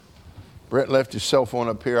Brett left his cell phone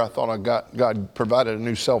up here. I thought God provided a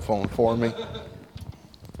new cell phone for me.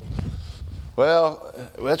 Well,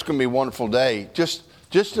 that's going to be a wonderful day.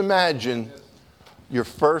 Just imagine your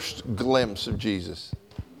first glimpse of Jesus.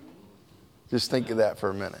 Just think of that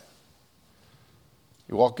for a minute.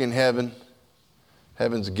 You walk in heaven,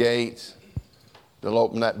 heaven's gates. They'll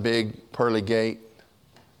open that big pearly gate.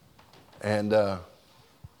 And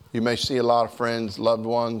you may see a lot of friends, loved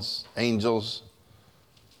ones, angels,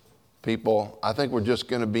 people. I think we're just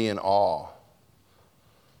going to be in awe.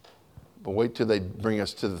 But wait till they bring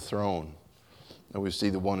us to the throne and we see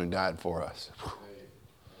the one who died for us.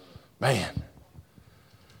 Man,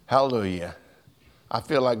 hallelujah. I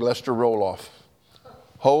feel like Lester Roloff.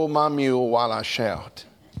 Hold my mule while I shout.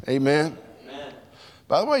 Amen. Amen.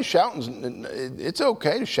 By the way, shouting, it's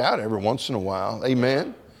okay to shout every once in a while.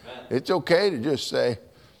 Amen. Amen. It's okay to just say,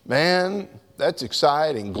 man, that's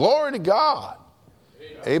exciting. Glory to God.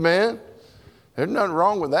 Amen. There's nothing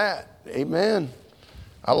wrong with that. Amen.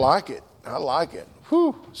 I like it. I like it.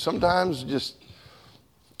 Whew. Sometimes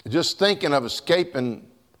just thinking of escaping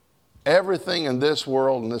everything in this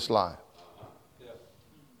world and this life.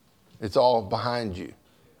 It's all behind you.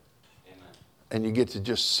 And you get to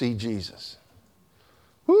just see Jesus.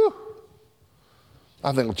 Whew.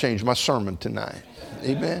 I think I'll change my sermon tonight.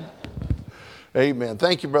 Amen. Amen.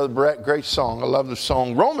 Thank you, Brother Brett. Great song. I love the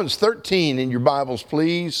song. Romans 13 in your Bibles,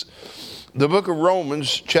 please. The book of Romans,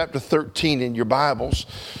 chapter 13 in your Bibles.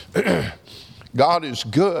 God is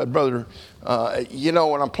good, brother.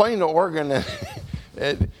 When I'm playing the organ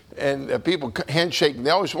and people handshake,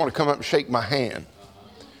 they always want to come up and shake my hand.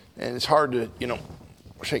 And it's hard to,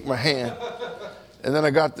 shake my hand. And then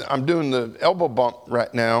I'm doing the elbow bump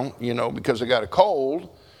right now, because I got a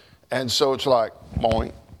cold. And so it's like,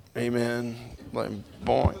 boing, amen,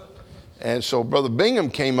 boing. And so Brother Bingham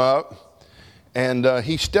came up, and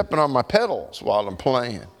he's stepping on my pedals while I'm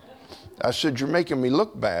playing. I said, you're making me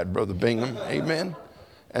look bad, Brother Bingham, amen.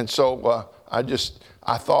 And so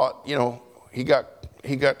I thought, he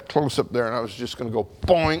got close up there, and I was just going to go,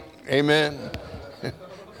 boing, amen.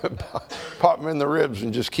 Pop him in the ribs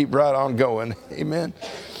and just keep right on going. Amen.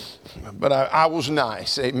 But I was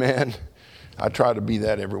nice. Amen. I try to be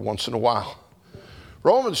that every once in a while.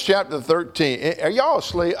 Romans chapter 13. Are y'all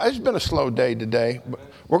asleep? It's been a slow day today. But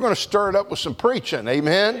we're going to stir it up with some preaching.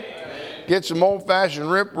 Amen. Amen. Get some old-fashioned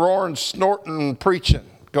rip-roaring, snorting preaching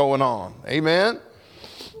going on. Amen.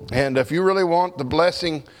 And if you really want the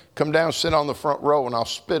blessing, come down, sit on the front row, and I'll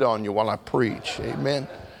spit on you while I preach. Amen.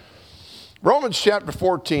 Romans chapter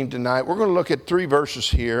 14 tonight. We're going to look at 3 verses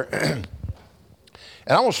here. And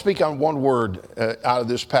I want to speak on one word out of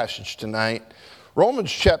this passage tonight.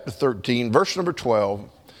 Romans chapter 13, verse number 12.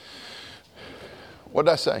 What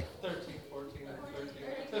did I say? 13, 14,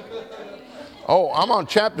 and 13. Oh, I'm on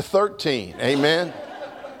chapter 13. Amen.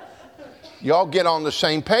 Y'all get on the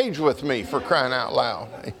same page with me, for crying out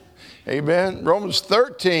loud. Amen. Romans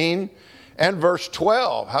 13 and verse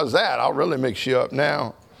 12. How's that? I'll really mix you up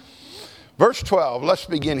now. Verse 12, let's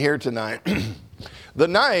begin here tonight. The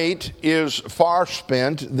night is far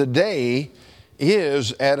spent, the day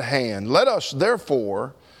is at hand. Let us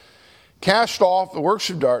therefore cast off the works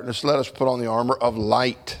of darkness, let us put on the armor of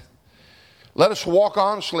light. Let us walk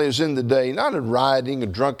honestly as in the day, not in rioting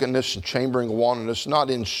and drunkenness and chambering and wantonness, not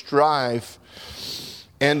in strife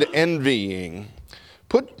and envying.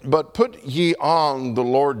 But put ye on the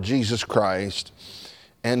Lord Jesus Christ.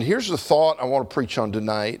 And here's the thought I want to preach on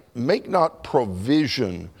tonight. Make not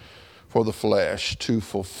provision for the flesh to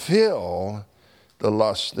fulfill the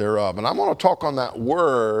lust thereof. And I'm going to talk on that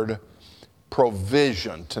word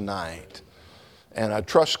provision tonight. And I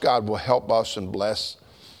trust God will help us and bless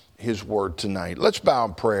his word tonight. Let's bow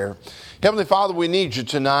in prayer. Heavenly Father, we need you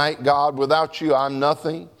tonight. God, without you, I'm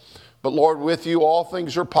nothing. But Lord, with you, all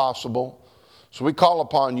things are possible. So we call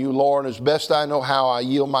upon you, Lord, as best I know how, I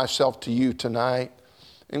yield myself to you tonight.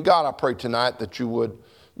 And God, I pray tonight that you would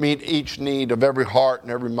meet each need of every heart and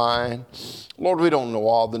every mind. Lord, we don't know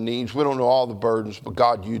all the needs. We don't know all the burdens, but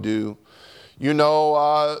God, you do. You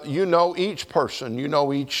know each person. You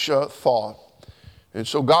know each thought. And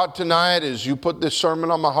so, God, tonight, as you put this sermon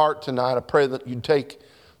on my heart tonight, I pray that you take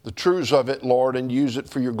the truths of it, Lord, and use it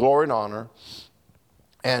for your glory and honor.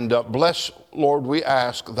 And bless, Lord, we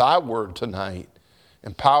ask thy word tonight.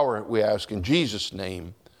 Empower it, we ask in Jesus'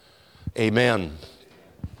 name. Amen.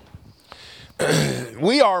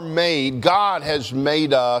 We are made, God has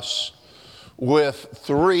made us with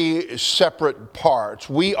 3 separate parts.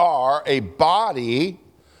 We are a body,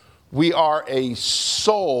 we are a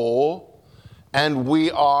soul, and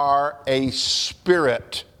we are a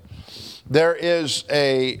spirit.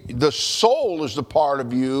 The soul is the part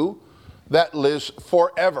of you that lives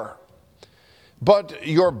forever. But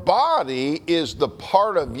your body is the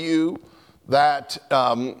part of you that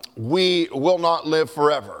we will not live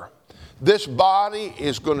forever. This body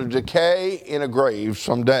is going to decay in a grave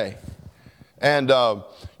someday. And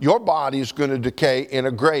your body is going to decay in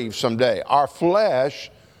a grave someday. Our flesh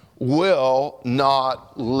will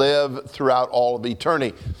not live throughout all of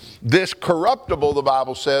eternity. This corruptible, the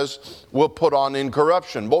Bible says, will put on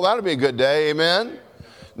incorruption. Well, that'll be a good day, amen?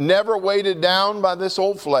 Never weighted down by this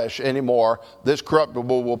old flesh anymore. This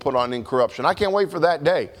corruptible will put on incorruption. I can't wait for that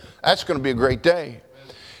day. That's going to be a great day.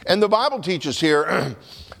 And the Bible teaches here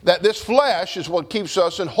that this flesh is what keeps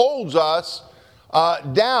us and holds us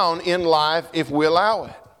down in life if we allow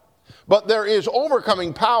it. But there is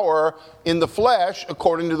overcoming power in the flesh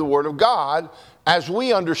according to the Word of God as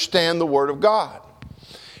we understand the Word of God.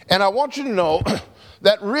 And I want you to know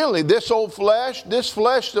that really this old flesh, this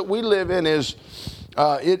flesh that we live in is,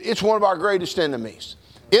 it's one of our greatest enemies.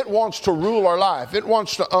 It wants to rule our life. It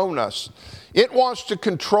wants to own us. It wants to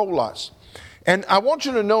control us. And I want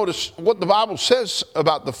you to notice what the Bible says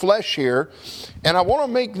about the flesh here. And I want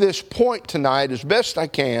to make this point tonight as best I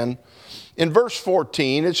can. In verse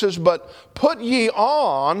 14, it says, "But put ye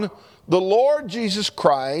on the Lord Jesus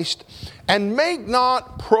Christ, and make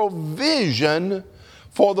not provision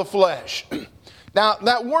for the flesh." Now,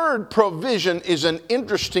 that word provision is an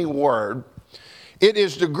interesting word. It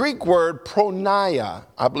is the Greek word proneia,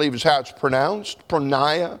 I believe is how it's pronounced,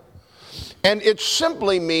 proneia. And it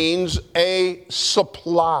simply means a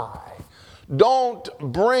supply. Don't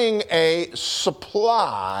bring a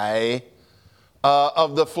supply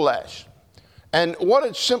of the flesh. And what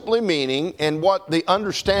it's simply meaning, and what the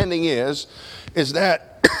understanding is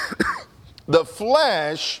that the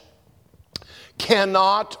flesh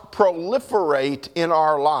cannot proliferate in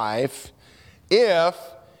our life if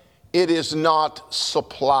it is not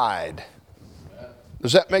supplied.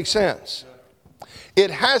 Does that make sense? It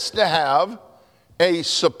has to have a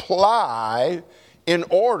supply in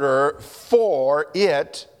order for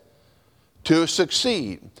it to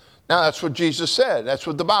succeed. Now, that's what Jesus said. That's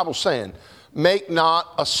what the Bible's saying. Make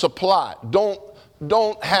not a supply.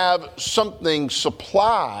 Don't have something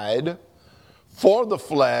supplied for the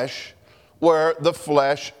flesh where the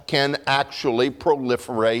flesh can actually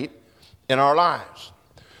proliferate in our lives.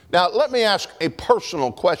 Now, let me ask a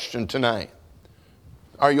personal question tonight.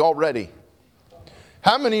 Are you all ready?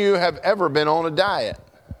 How many of you have ever been on a diet?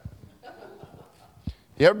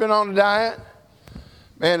 You ever been on a diet?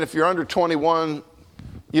 Man, if you're under 21,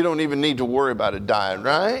 you don't even need to worry about a diet,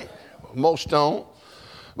 right? Most don't.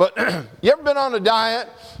 But you ever been on a diet?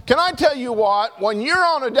 Can I tell you what? When you're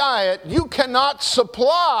on a diet, you cannot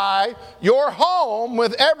supply your home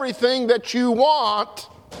with everything that you want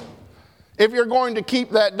if you're going to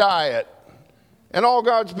keep that diet. And all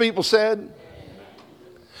God's people said,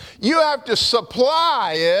 you have to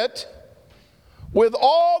supply it with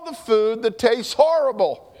all the food that tastes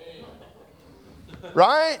horrible.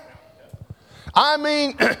 Right? I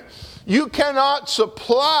mean, you cannot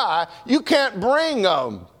supply, you can't bring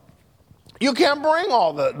all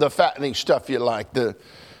the fattening stuff you like, the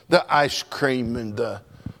ice cream and the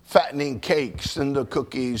fattening cakes and the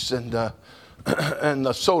cookies and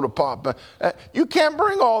the soda pop. You can't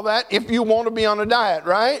bring all that if you want to be on a diet,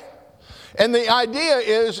 right? And the idea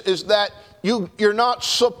is that you're not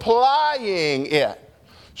supplying it.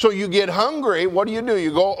 So you get hungry, what do?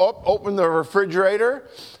 You go up, open the refrigerator,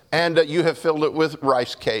 and you have filled it with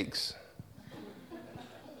rice cakes.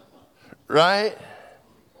 Right?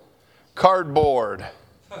 Cardboard.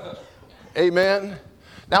 Amen?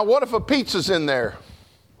 Now what if a pizza's in there?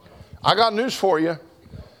 I got news for you.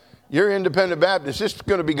 You're Independent Baptist, it's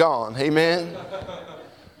going to be gone. Amen?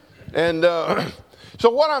 And so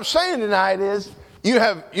what I'm saying tonight is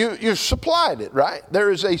you've supplied it, right?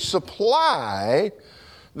 There is a supply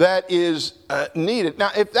that is needed.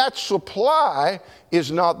 Now, if that supply is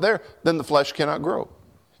not there, then the flesh cannot grow.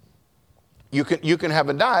 You can have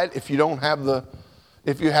a diet if you don't have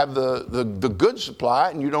if you have the good supply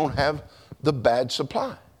and you don't have the bad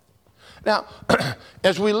supply. Now,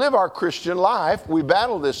 as we live our Christian life, we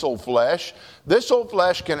battle this old flesh. This old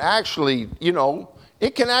flesh can actually,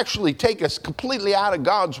 it can actually take us completely out of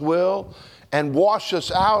God's will and wash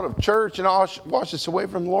us out of church and wash us away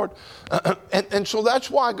from the Lord. And so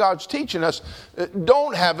that's why God's teaching us,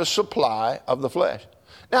 don't have a supply of the flesh.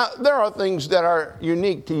 Now, there are things that are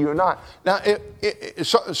unique to you and I. Now,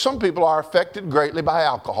 some people are affected greatly by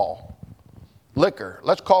alcohol, liquor.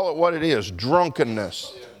 Let's call it what it is,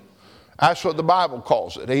 drunkenness. That's what the Bible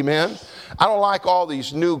calls it. Amen. I don't like all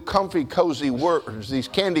these new comfy, cozy words, these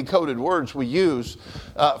candy-coated words we use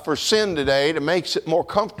for sin today to make it more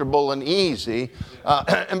comfortable and easy.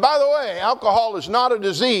 And by the way, alcohol is not a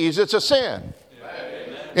disease, it's a sin.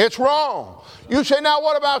 Amen. It's wrong. You say, now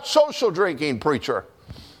what about social drinking, preacher?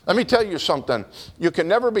 Let me tell you something. You can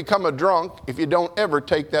never become a drunk if you don't ever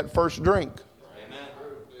take that first drink.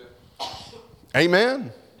 Amen.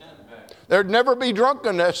 Amen. There'd never be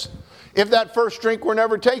drunkenness if that first drink were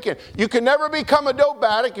never taken. You can never become a dope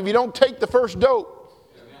addict if you don't take the first dope.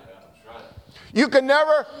 You can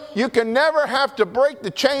never have to break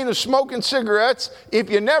the chain of smoking cigarettes if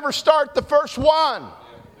you never start the first one.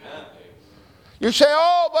 You say,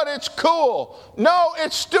 oh, but it's cool. No,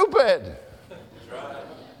 it's stupid.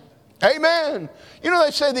 Amen. You know, they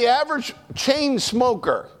say the average chain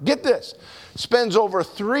smoker, get this, spends over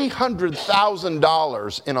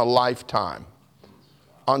 $300,000 in a lifetime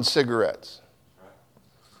on cigarettes.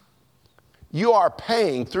 You are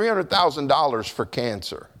paying $300,000 for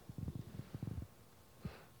cancer.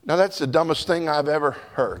 Now, that's the dumbest thing I've ever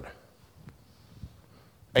heard.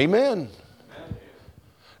 Amen.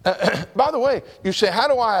 By the way, you say, how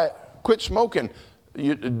do I quit smoking?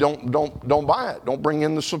 You don't buy it. Don't bring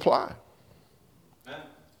in the supply.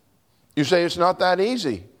 You say it's not that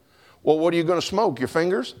easy. Well, what are you going to smoke? Your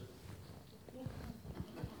fingers?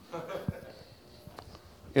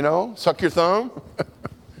 You know, suck your thumb?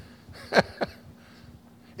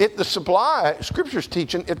 If the supply, Scripture's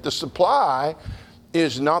teaching, if the supply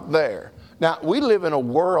is not there. Now, we live in a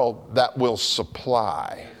world that will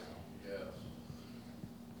supply.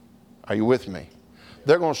 Are you with me?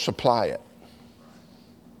 They're going to supply it.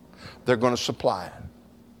 They're going to supply it.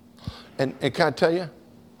 And can I tell you,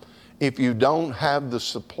 if you don't have the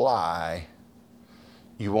supply,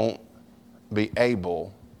 you won't be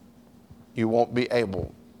able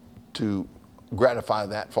to gratify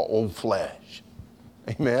that for old flesh.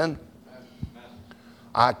 Amen?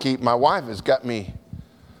 My wife has got me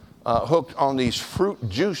hooked on these fruit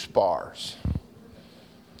juice bars.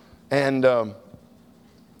 And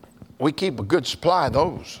we keep a good supply of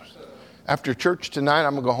those. After church tonight,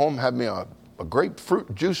 I'm going to go home and have me a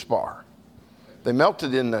grapefruit juice bar. They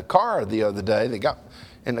melted in the car the other day. They got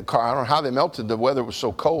in the car. I don't know how they melted. The weather was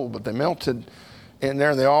so cold, but they melted in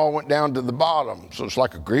there. They all went down to the bottom. So it's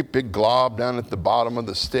like a great big glob down at the bottom of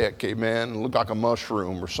the stick. Amen. It looked like a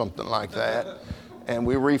mushroom or something like that. And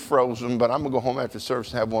we refroze them. But I'm going to go home after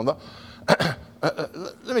service and have one of those.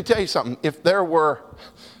 Let me tell you something. If there were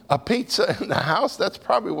a pizza in the house, that's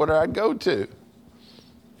probably what I'd go to.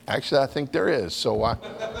 Actually, I think there is. So I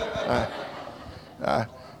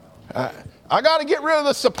got to get rid of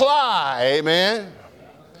the supply. Amen.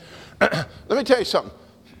 Let me tell you something.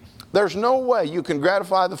 There's no way you can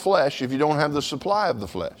gratify the flesh if you don't have the supply of the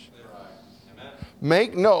flesh. Amen.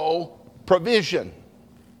 Make no provision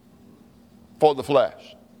for the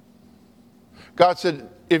flesh. God said,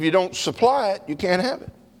 if you don't supply it, you can't have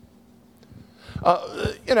it.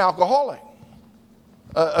 An alcoholic,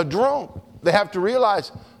 a drunk, they have to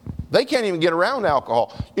realize they can't even get around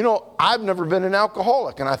alcohol. You know, I've never been an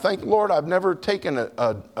alcoholic, and I thank the Lord I've never taken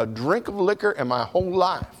a drink of liquor in my whole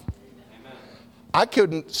life. Amen. I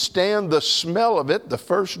couldn't stand the smell of it the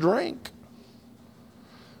first drink.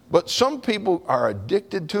 But some people are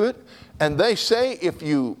addicted to it, and they say if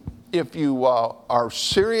you are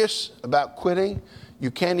serious about quitting, you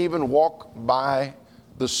can't even walk by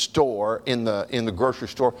the store in the grocery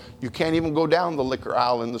store. You can't even go down the liquor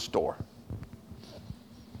aisle in the store.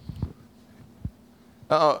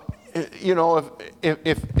 You know,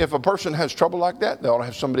 if a person has trouble like that, they'll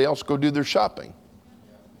have somebody else go do their shopping.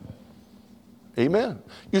 Amen.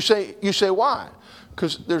 You say why?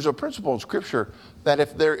 Because there's a principle in Scripture that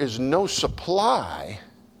if there is no supply,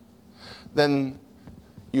 then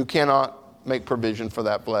you cannot make provision for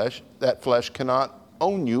that flesh. That flesh cannot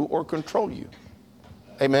own you or control you.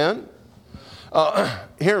 Amen?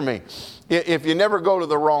 Hear me. If you never go to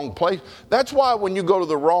the wrong place, that's why when you go to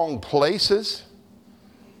the wrong places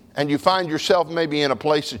and you find yourself maybe in a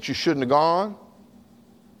place that you shouldn't have gone,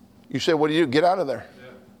 you say, what do? Get out of there.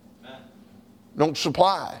 Yeah. Don't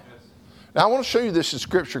supply. Yes. Now, I want to show you this in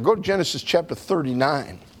Scripture. Go to Genesis chapter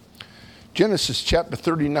 39. Genesis chapter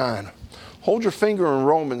 39. Hold your finger in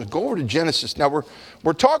Romans. Go over to Genesis. Now,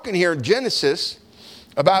 we're talking here in Genesis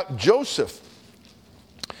about Joseph.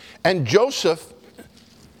 And Joseph,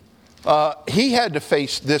 he had to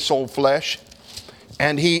face this old flesh,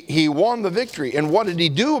 and he won the victory. And what did he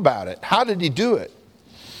do about it? How did he do it?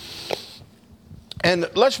 And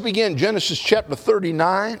let's begin Genesis chapter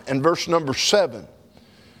 39 and verse number 7.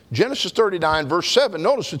 Genesis 39, verse 7.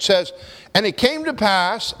 Notice it says, and it came to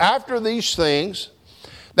pass after these things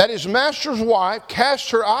that his master's wife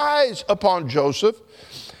cast her eyes upon Joseph,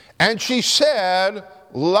 and she said,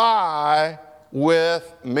 lie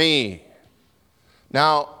with me.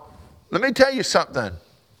 Now, let me tell you something.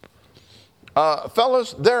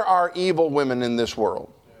 Fellas, there are evil women in this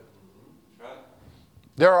world.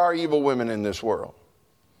 There are evil women in this world.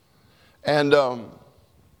 And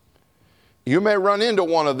you may run into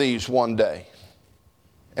one of these one day.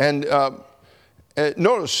 And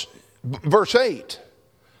notice verse 8.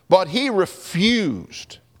 But he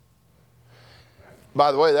refused.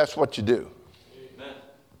 By the way, that's what you do. Amen.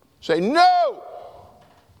 Say, no.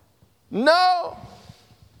 No.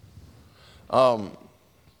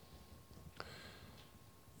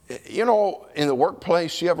 You know, in the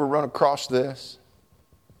workplace, you ever run across this?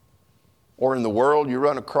 Or in the world, you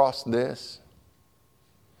run across this?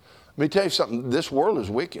 Let me tell you something. This world is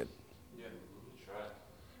wicked. Yeah, that's right.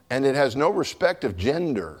 And it has no respect of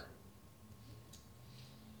gender.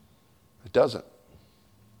 It doesn't.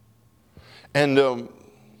 And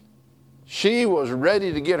she was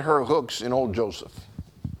ready to get her hooks in old Joseph.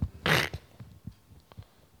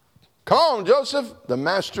 Come on, Joseph. The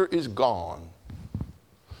master is gone.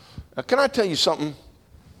 Now, can I tell you something?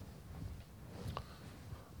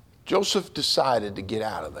 Joseph decided to get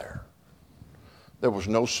out of there. There was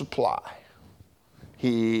no supply.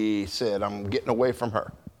 He said, I'm getting away from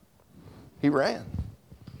her. He ran.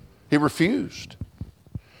 He refused.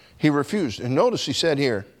 He refused. And notice he said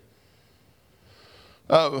here,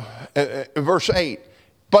 verse 8,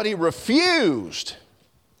 but he refused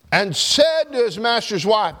and said to his master's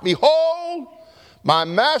wife, behold, my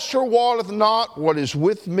master wotteth not what is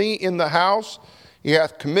with me in the house. He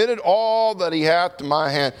hath committed all that he hath to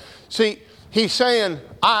my hand. See, he's saying,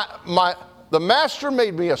 the master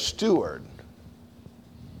made me a steward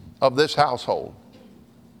of this household.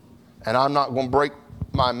 And I'm not going to break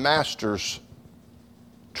my master's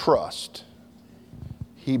trust.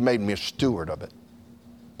 He made me a steward of it.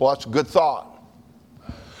 Well, that's a good thought.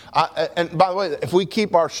 And by the way, if we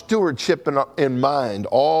keep our stewardship in mind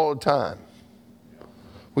all the time,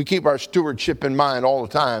 we keep our stewardship in mind all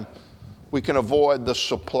the time, we can avoid the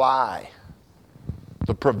supply,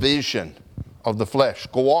 the provision of the flesh.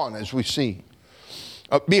 Go on as we see.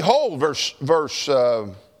 Behold, verse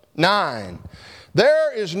 9.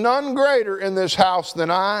 There is none greater in this house than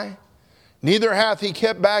I, neither hath he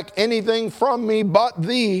kept back anything from me but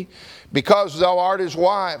thee, because thou art his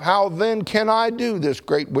wife. How then can I do this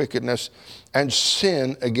great wickedness and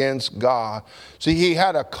sin against God? See, he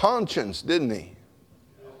had a conscience, didn't he?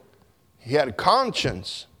 He had a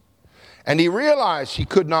conscience. And he realized he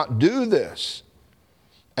could not do this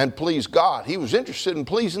and please God. He was interested in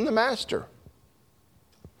pleasing the master.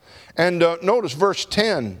 And notice verse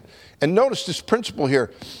 10. And notice this principle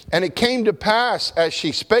here. And it came to pass as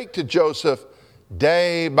she spake to Joseph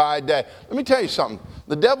day by day. Let me tell you something.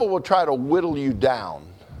 The devil will try to whittle you down.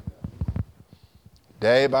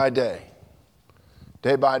 Day by day.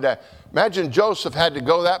 Day by day. Imagine Joseph had to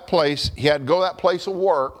go that place. He had to go that place of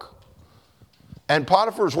work. And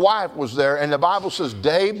Potiphar's wife was there. And the Bible says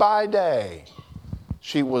day by day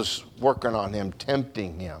she was working on him,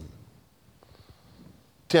 tempting him.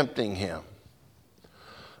 Tempting him.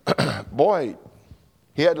 Boy,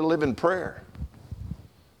 he had to live in prayer.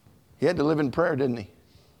 He had to live in prayer, didn't he?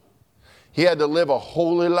 He had to live a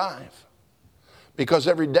holy life. Because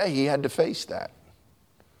every day he had to face that.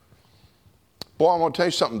 Boy, I'm going to tell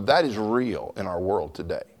you something. That is real in our world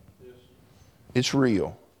today. Yes. It's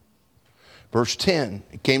real. Verse 10,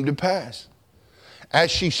 it came to pass.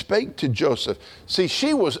 As she spake to Joseph. See,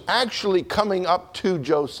 she was actually coming up to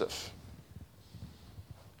Joseph.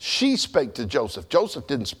 She spake to Joseph. Joseph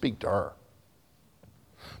didn't speak to her.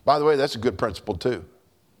 By the way, that's a good principle too.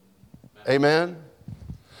 Amen?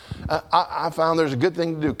 I found there's a good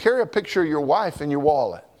thing to do. Carry a picture of your wife in your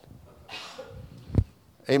wallet.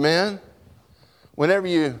 Amen? Whenever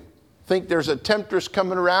you think there's a temptress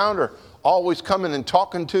coming around or always coming and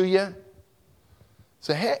talking to you,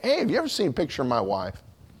 say, hey, have you ever seen a picture of my wife?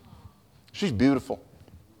 She's beautiful.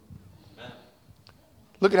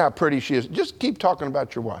 Look at how pretty she is. Just keep talking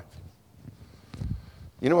about your wife.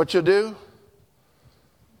 You know what you'll do?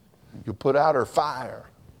 You'll put out her fire.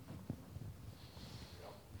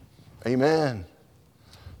 Amen.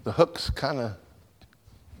 The hooks kind of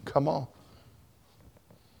come off.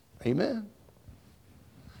 Amen.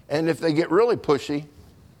 And if they get really pushy,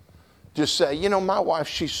 just say, you know, my wife,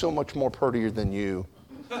 she's so much more prettier than you.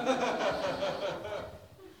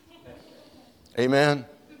 Amen.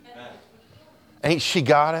 Ain't she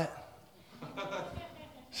got it?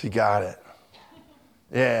 She got it.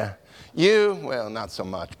 Yeah. You, well, not so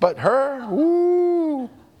much. But her, woo.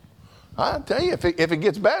 I'll tell you, if it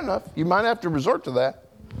gets bad enough, you might have to resort to that.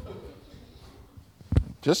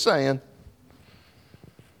 Just saying.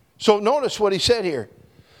 So notice what he said here.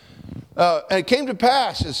 And it came to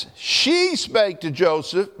pass as she spake to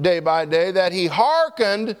Joseph day by day that he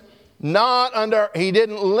hearkened not unto her. He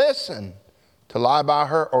didn't listen to lie by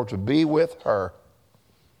her or to be with her.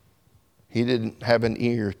 He didn't have an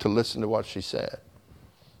ear to listen to what she said.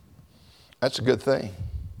 That's a good thing.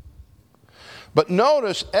 But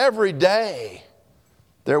notice every day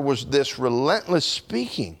there was this relentless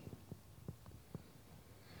speaking.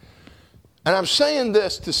 And I'm saying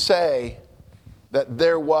this to say that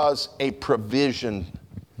there was a provision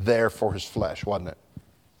there for his flesh, wasn't it?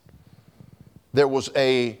 There was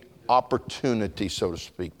a opportunity, so to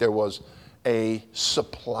speak. There was a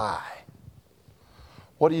supply.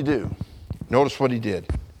 What do you do? Notice what he did.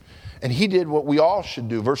 And he did what we all should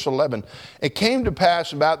do. Verse 11. It came to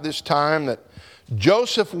pass about this time that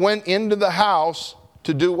Joseph went into the house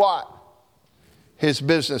to do what? His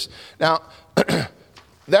business. Now,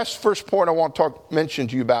 that's the first point I want to mention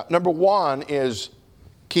to you about. Number one is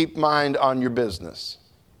keep mind on your business.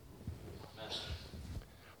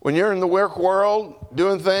 When you're in the work world,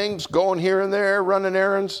 doing things, going here and there, running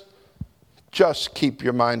errands, just keep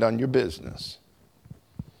your mind on your business.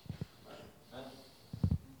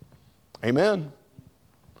 Amen.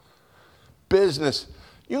 Business.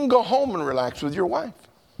 You can go home and relax with your wife.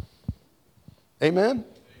 Amen.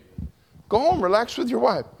 Go home, relax with your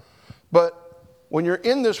wife. But when you're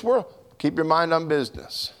in this world, keep your mind on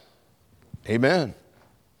business. Amen.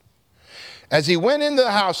 As he went into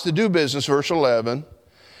the house to do business, verse 11,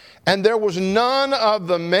 and there was none of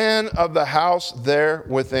the men of the house there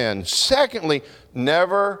within. Secondly,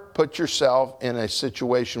 never put yourself in a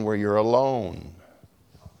situation where you're alone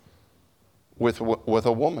with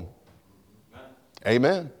a woman.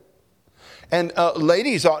 Amen. And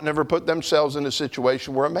ladies ought never put themselves in a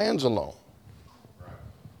situation where a man's alone.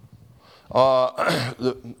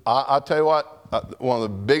 I'll tell you what, one of the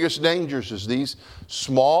biggest dangers is these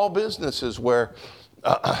small businesses where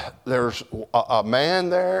there's a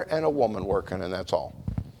man there and a woman working, and that's all.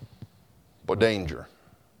 But danger.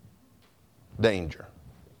 Danger.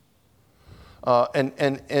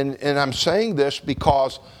 And I'm saying this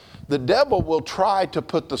because the devil will try to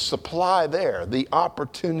put the supply there, the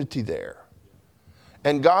opportunity there.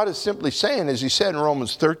 And God is simply saying, as he said in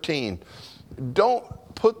Romans 13, don't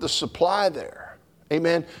put the supply there.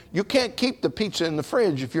 Amen. You can't keep the pizza in the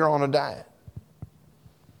fridge if you're on a diet.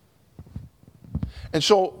 And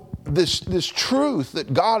so this truth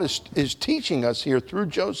that God is teaching us here through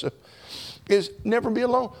Joseph is never be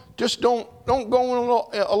alone. Just don't go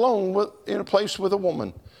alone in a place with a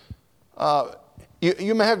woman.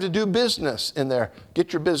 You may have to do business in there.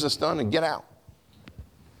 Get your business done and get out.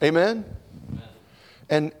 Amen?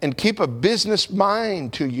 And keep a business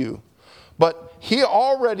mind to you. But he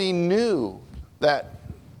already knew that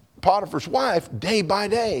Potiphar's wife, day by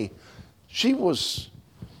day, she was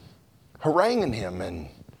haranguing him, and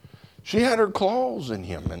she had her claws in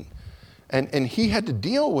him, and he had to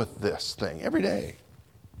deal with this thing every day.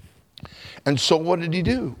 And so what did he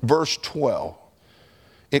do? Verse 12.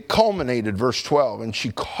 It culminated, verse 12, and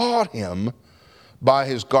she caught him by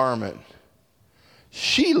his garment.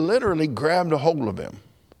 She literally grabbed a hold of him,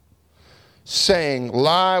 saying,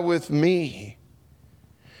 lie with me.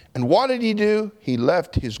 And what did he do? He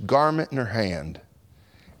left his garment in her hand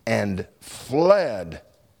and fled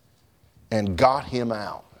and got him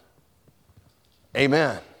out.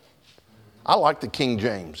 Amen. I like the King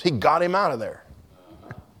James. He got him out of there.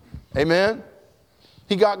 Amen.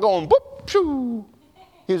 He got going, boop, shoo.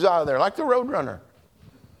 He was out of there like the Roadrunner.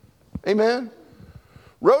 Amen.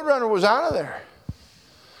 Roadrunner was out of there.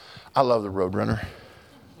 I love the Roadrunner.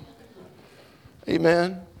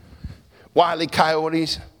 Amen. Wile E.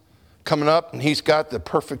 Coyote's coming up, and he's got the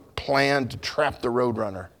perfect plan to trap the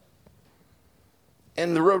Roadrunner.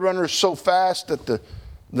 And the Roadrunner is so fast that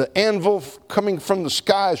the anvil coming from the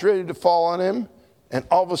sky is ready to fall on him. And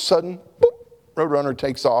all of a sudden, boop, Roadrunner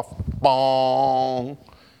takes off. Bong.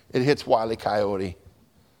 It hits Wile E. Coyote.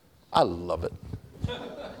 I love it.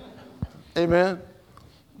 Amen.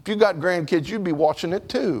 If you got grandkids, you'd be watching it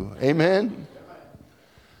too. Amen.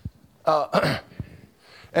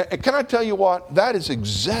 And can I tell you what? That is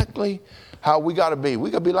exactly how we got to be.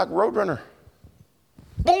 We got to be like Roadrunner.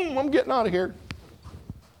 Boom, I'm getting out of here.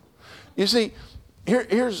 You see,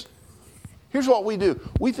 here's what we do.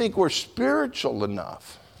 We think we're spiritual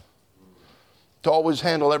enough to always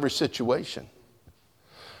handle every situation.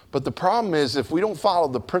 But the problem is if we don't follow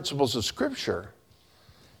the principles of Scripture,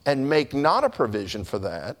 and make not a provision for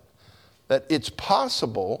that, that it's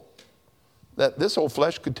possible that this old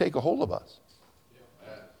flesh could take a hold of us.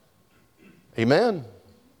 Amen.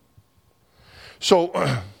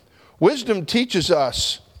 So wisdom teaches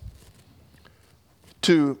us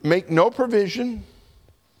to make no provision.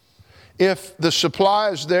 If the supply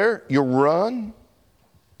is there, you run.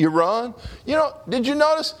 You run. You know, did you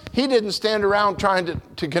notice he didn't stand around trying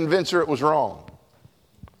to convince her it was wrong?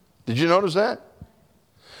 Did you notice that?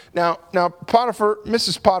 Now, Potiphar,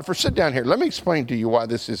 Mrs. Potiphar, sit down here. Let me explain to you why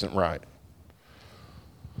this isn't right.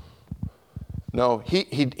 No, he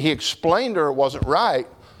explained to her it wasn't right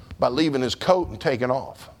by leaving his coat and taking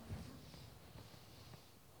off.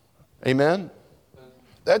 Amen?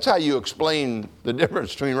 That's how you explain the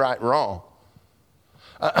difference between right and wrong.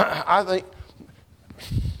 I think,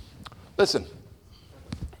 listen,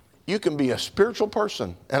 you can be a spiritual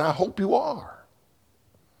person, and I hope you are,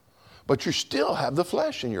 but you still have the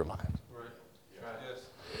flesh in your life.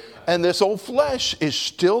 And this old flesh is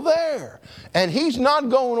still there, and he's not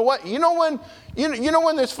going away. You know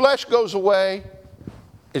when this flesh goes away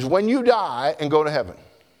is when you die and go to heaven.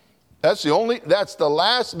 That's the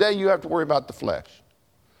last day you have to worry about the flesh.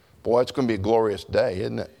 Boy, it's going to be a glorious day,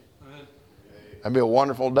 isn't it? It'll be a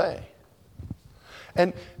wonderful day.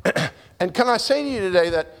 And can I say to you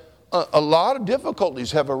today that a lot of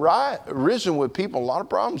difficulties have arisen with people, a lot of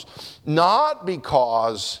problems, not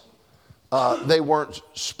because they weren't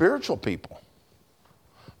spiritual people,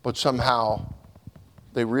 but somehow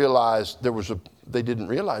they didn't realize there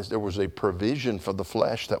was a provision for the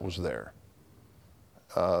flesh that was there.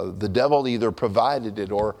 The devil either provided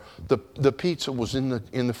it or the pizza was in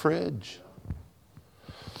the fridge.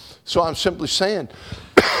 So I'm simply saying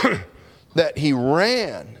that he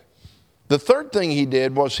ran. The third thing he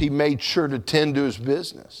did was he made sure to tend to his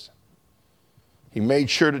business. He made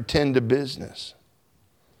sure to tend to business.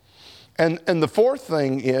 And the fourth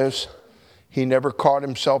thing is he never caught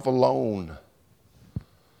himself alone.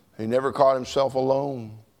 He never caught himself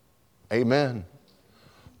alone. Amen.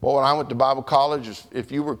 Well, when I went to Bible college,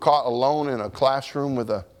 if you were caught alone in a classroom with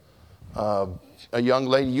a young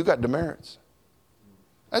lady, you got demerits.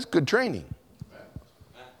 That's good training.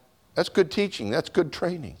 That's good teaching. That's good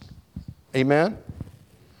training. Amen?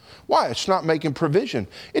 Why? It's not making provision.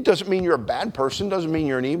 It doesn't mean you're a bad person. It doesn't mean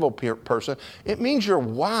you're an evil person. It means you're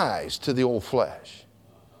wise to the old flesh.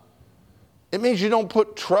 It means you don't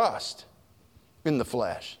put trust in the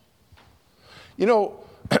flesh. You know,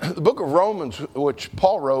 the book of Romans, which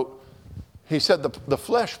Paul wrote, he said the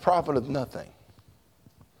flesh profiteth nothing.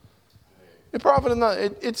 It profiteth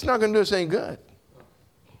nothing. It's not going to do us any good.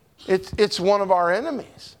 It's one of our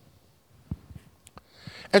enemies.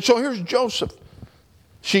 And so here's Joseph.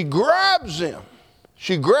 She grabs him.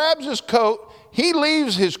 She grabs his coat. He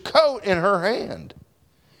leaves his coat in her hand.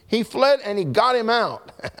 He fled and he got him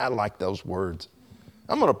out. I like those words.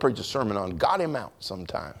 I'm going to preach a sermon on got him out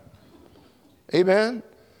sometime. Amen?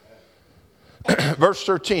 Verse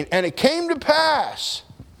 13. And it came to pass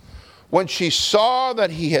when she saw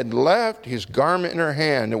that he had left his garment in her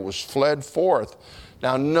hand and was fled forth.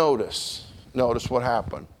 Now notice what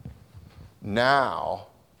happened. Now,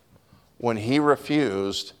 when he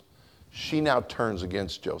refused, she now turns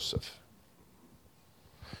against Joseph.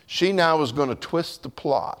 She now is going to twist the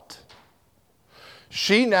plot.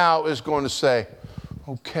 She now is going to say,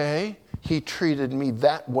 okay, he treated me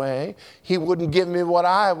that way. He wouldn't give me what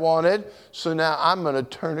I wanted, so now I'm going to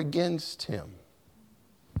turn against him.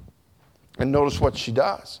 And notice what she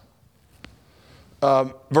does.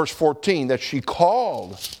 Verse 14, that she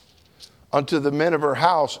called unto the men of her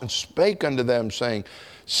house and spake unto them, saying,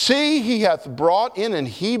 see, he hath brought in an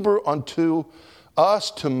Hebrew unto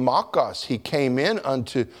us to mock us. He came in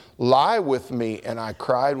unto lie with me, and I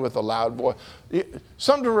cried with a loud voice.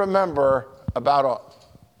 Something to remember about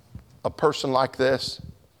a person like this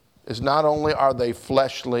is not only are they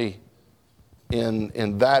fleshly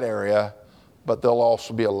in that area, but they'll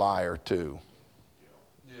also be a liar too.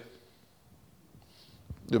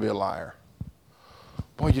 They'll be a liar.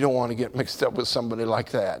 Boy, you don't want to get mixed up with somebody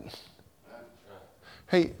like that.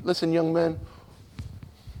 Hey, listen, young men,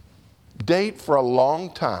 date for a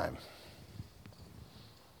long time.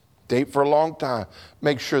 Date for a long time.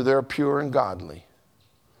 Make sure they're pure and godly.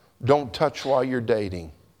 Don't touch while you're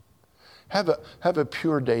dating. Have a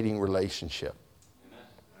pure dating relationship.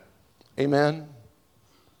 Amen?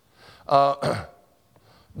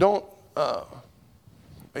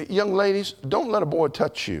 Young ladies, don't let a boy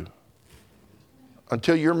touch you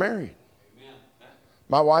until you're married.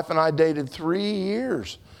 My wife and I dated 3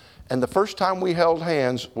 years, and the first time we held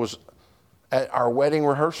hands was at our wedding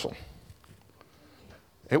rehearsal.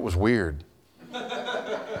 It was weird.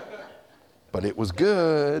 but it was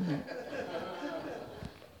good.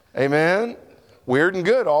 Amen? Weird and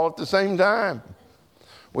good all at the same time.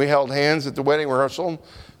 We held hands at the wedding rehearsal.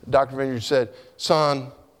 Dr. Vineyard said,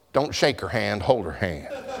 son, don't shake her hand, hold her hand.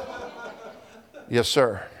 Yes,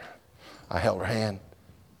 sir. I held her hand.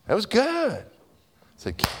 That was good. I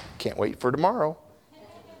said, can't wait for tomorrow.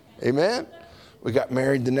 Amen? We got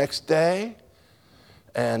married the next day,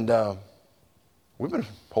 and we've been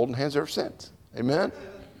holding hands ever since. Amen?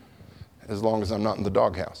 As long as I'm not in the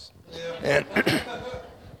doghouse. And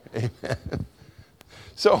amen.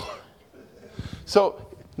 So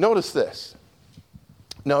notice this.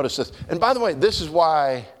 Notice this. And by the way, this is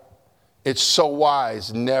why it's so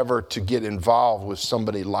wise never to get involved with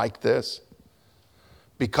somebody like this.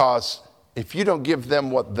 Because if you don't give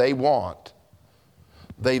them what they want,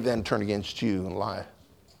 they then turn against you and lie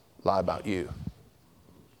about you.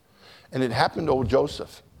 And it happened to old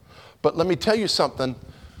Joseph. But let me tell you something.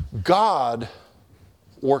 God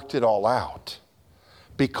worked it all out.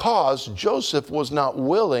 Because Joseph was not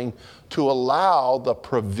willing to allow the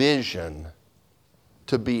provision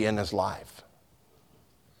to be in his life.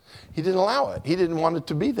 He didn't allow it. He didn't want it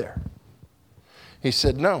to be there. He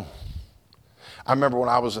said no. I remember when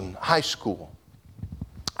I was in high school,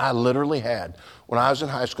 I literally had, when I was in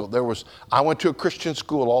high school, I went to a Christian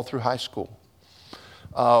school all through high school.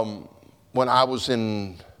 When I was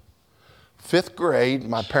in 5th grade,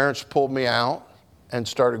 my parents pulled me out and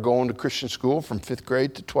started going to Christian school from 5th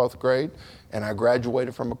grade to 12th grade, and I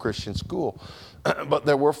graduated from a Christian school. But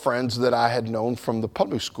there were friends that I had known from the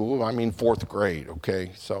public school, 4th grade,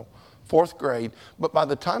 okay? So 4th grade. But by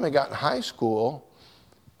the time I got in high school,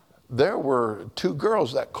 there were 2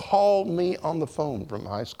 girls that called me on the phone from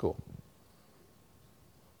high school.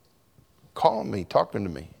 Calling me, talking to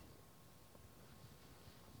me.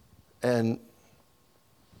 And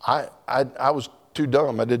I was too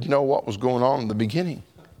dumb. I didn't know what was going on in the beginning.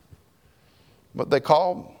 But they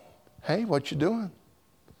called, hey, what you doing?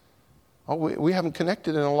 Oh, we haven't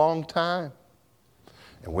connected in a long time.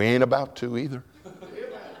 And we ain't about to either.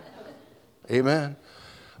 Amen.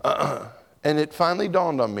 And it finally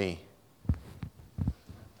dawned on me.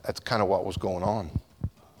 That's kind of what was going on.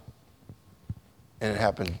 And it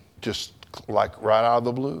happened just like right out of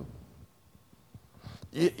the blue.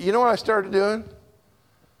 You know what I started doing?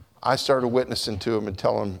 I started witnessing to him and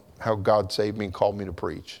telling him how God saved me and called me to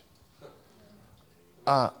preach.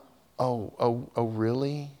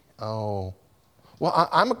 Really? Oh. Well,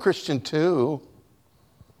 I'm a Christian too.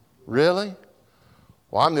 Really?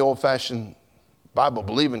 Well, I'm the old-fashioned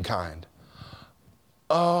Bible-believing kind.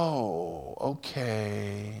 Oh,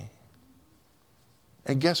 okay.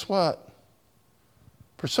 And guess what?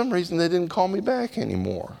 For some reason, they didn't call me back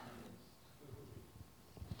anymore.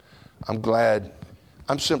 I'm glad.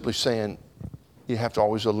 I'm simply saying you have to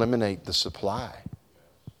always eliminate the supply.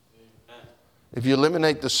 If you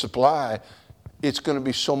eliminate the supply, it's going to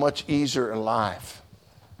be so much easier in life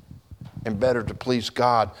and better to please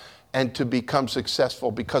God and to become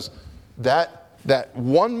successful, because that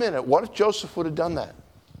 1 minute, what if Joseph would have done that?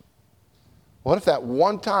 What if that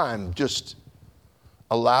one time just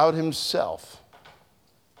allowed himself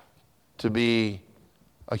to be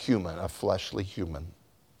a human, a fleshly human?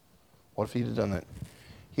 What if he'd have done that?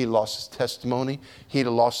 He'd lost his testimony. He'd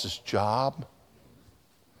have lost his job.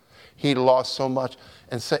 He'd have lost so much.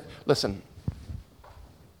 And say, listen,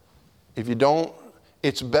 if you don't,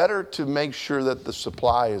 it's better to make sure that the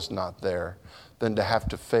supply is not there than to have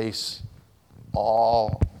to face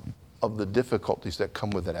all of the difficulties that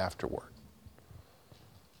come with it afterward.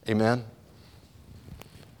 Amen?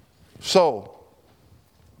 So,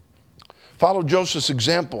 follow Joseph's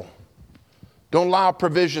example. Don't allow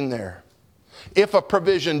provision there. If a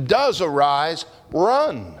provision does arise,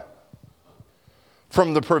 run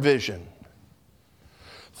from the provision.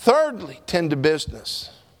 Thirdly, tend to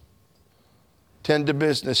business. Tend to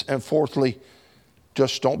business. And fourthly,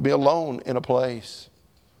 just don't be alone in a place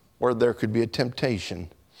where there could be a temptation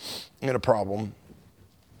and a problem.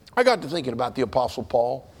 I got to thinking about the Apostle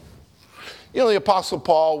Paul. You know, the Apostle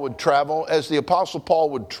Paul would travel. As the Apostle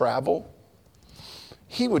Paul would travel,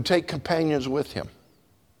 he would take companions with him.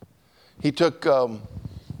 He took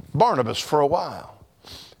Barnabas for a while.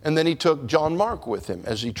 And then he took John Mark with him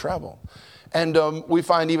as he traveled. And we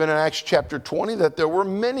find even in Acts chapter 20 that there were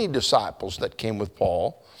many disciples that came with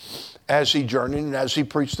Paul as he journeyed and as he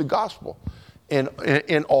preached the gospel in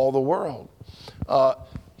all the world.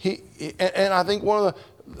 And I think one of the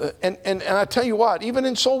and I tell you what, even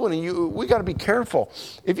in soul winning, we got to be careful.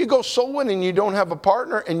 If you go soul winning, you don't have a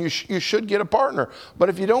partner, and you should get a partner. But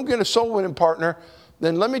if you don't get a soul winning partner,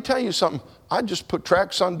 then let me tell you something. I just put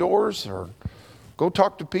tracks on doors or Go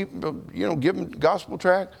talk to people, give them gospel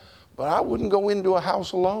tract. But I wouldn't go into a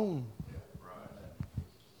house alone.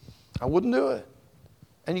 I wouldn't do it.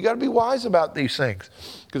 And you got to be wise about these things.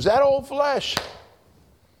 Because that old flesh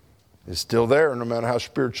is still there no matter how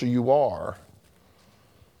spiritual you are.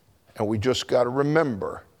 And we just got to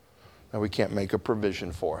remember that we can't make a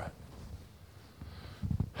provision for it.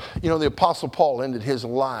 The Apostle Paul ended his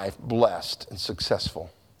life blessed and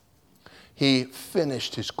successful. He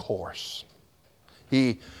finished his course.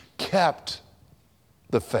 He kept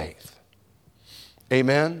the faith.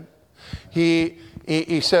 Amen? He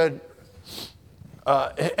said,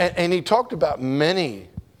 and he talked about many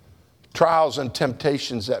trials and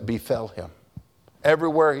temptations that befell him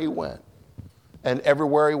everywhere he went and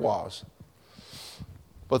everywhere he was.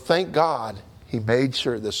 But thank God he made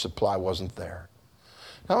sure the supply wasn't there.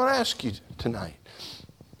 Now I want to ask you tonight,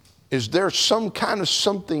 is there some kind of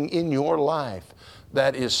something in your life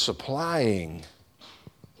that is supplying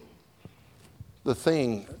the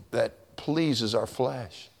thing that pleases our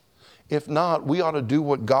flesh? If not, we ought to do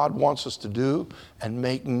what God wants us to do and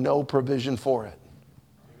make no provision for it.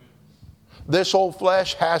 This old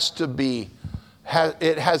flesh has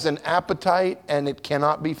an appetite, and it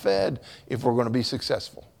cannot be fed if we're going to be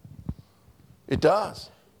successful. It does.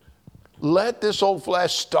 Let this old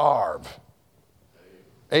flesh starve.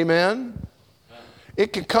 Amen?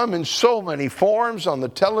 It can come in so many forms, on the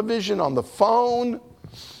television, on the phone,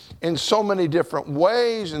 in so many different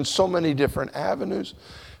ways, in so many different avenues.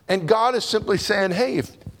 And God is simply saying, hey,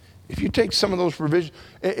 if you take some of those provisions,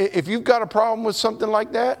 if you've got a problem with something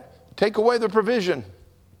like that, take away the provision.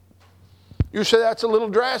 You say that's a little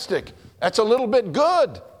drastic. That's a little bit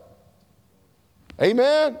good.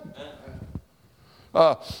 Amen?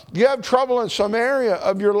 You have trouble in some area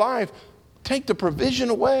of your life, take the provision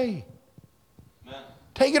away. Amen.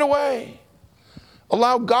 Take it away.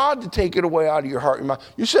 Allow God to take it away out of your heart and mind.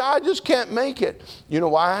 You say, I just can't make it. You know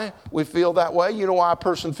why we feel that way? You know why a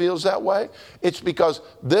person feels that way? It's because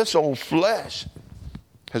this old flesh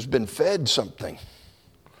has been fed something.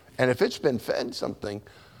 And if it's been fed something,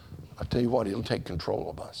 I'll tell you what, it'll take control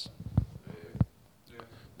of us.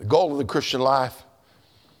 The goal of the Christian life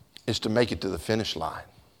is to make it to the finish line.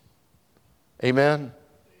 Amen?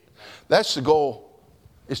 That's the goal,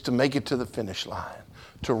 is to make it to the finish line.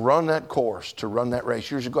 To run that course, to run that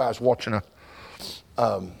race. Years ago, I was watching a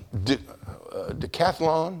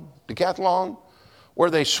decathlon,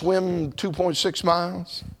 where they swim 2.6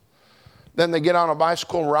 miles. Then they get on a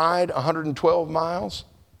bicycle and ride 112 miles.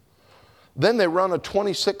 Then they run a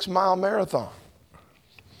 26-mile marathon.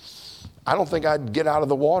 I don't think I'd get out of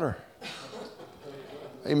the water.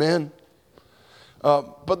 Amen.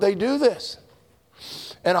 But they do this.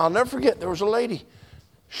 And I'll never forget, there was a lady.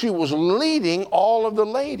 She was leading all of the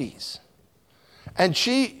ladies. And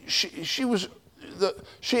she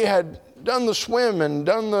had done the swim and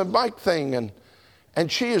done the bike thing. And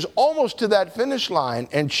she is almost to that finish line.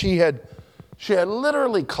 And she had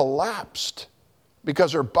literally collapsed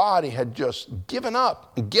because her body had just given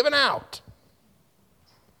up and given out.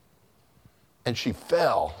 And she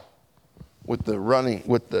fell with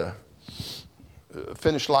the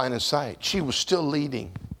finish line in sight. She was still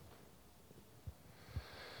leading.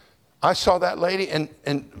 I saw that lady,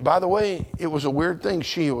 and by the way, it was a weird thing.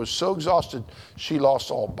 She was so exhausted, she lost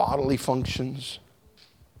all bodily functions.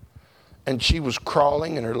 And she was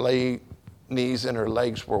crawling, and her knees and her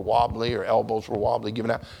legs were wobbly, her elbows were wobbly, giving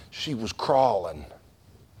out. She was crawling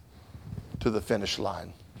to the finish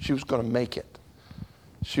line. She was going to make it.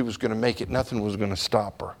 She was going to make it. Nothing was going to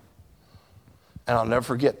stop her. And I'll never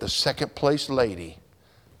forget, the second place lady,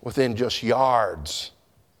 within just yards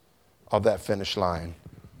of that finish line,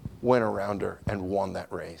 went around her and won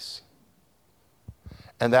that race.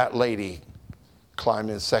 And that lady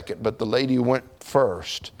climbed in second. But the lady who went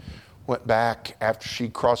first went back after she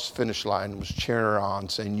crossed the finish line and was cheering her on,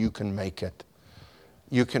 saying, you can make it.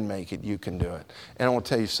 You can make it. You can do it. And I want to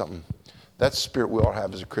tell you something. That's the spirit we all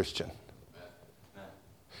have as a Christian.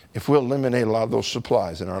 If we'll eliminate a lot of those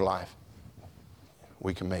supplies in our life,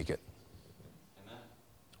 we can make it.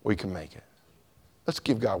 We can make it. Let's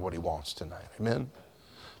give God what he wants tonight. Amen?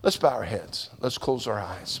 Let's bow our heads. Let's close our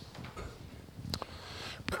eyes.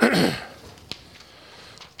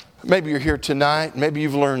 Maybe you're here tonight. Maybe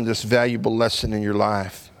you've learned this valuable lesson in your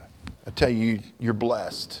life. I tell you, you're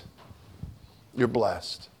blessed. You're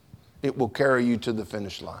blessed. It will carry you to the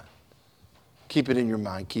finish line. Keep it in your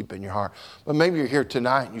mind. Keep it in your heart. But maybe you're here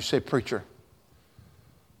tonight and you say, preacher,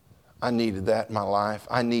 I needed that in my life.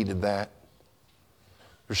 I needed that.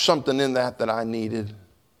 There's something in that I needed.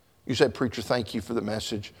 You say, preacher, thank you for the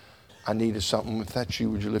message. I needed something. If that's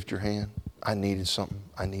you, would you lift your hand? I needed something.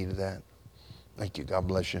 I needed that. Thank you. God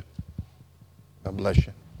bless you. God bless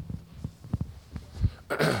you.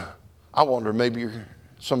 I wonder, maybe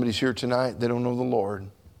somebody's here tonight, they don't know the Lord.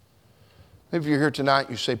 Maybe you're here tonight,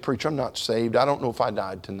 you say, preacher, I'm not saved. I don't know if I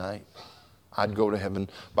died tonight, I'd go to heaven.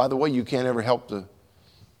 By the way, you can't ever hope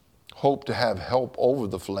to have help over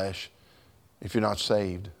the flesh if you're not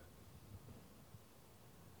saved.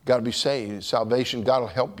 You've got to be saved. Salvation, God will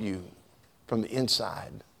help you from the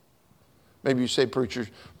inside. Maybe you say, preacher,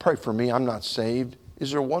 pray for me. I'm not saved.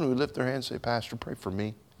 Is there one who would lift their hand and say, Pastor, pray for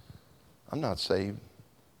me? I'm not saved.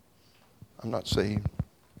 I'm not saved.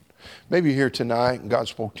 Maybe you're here tonight and God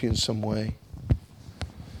spoke to you in some way.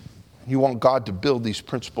 You want God to build these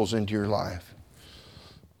principles into your life.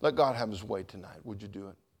 Let God have His way tonight. Would you do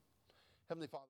it? Heavenly Father.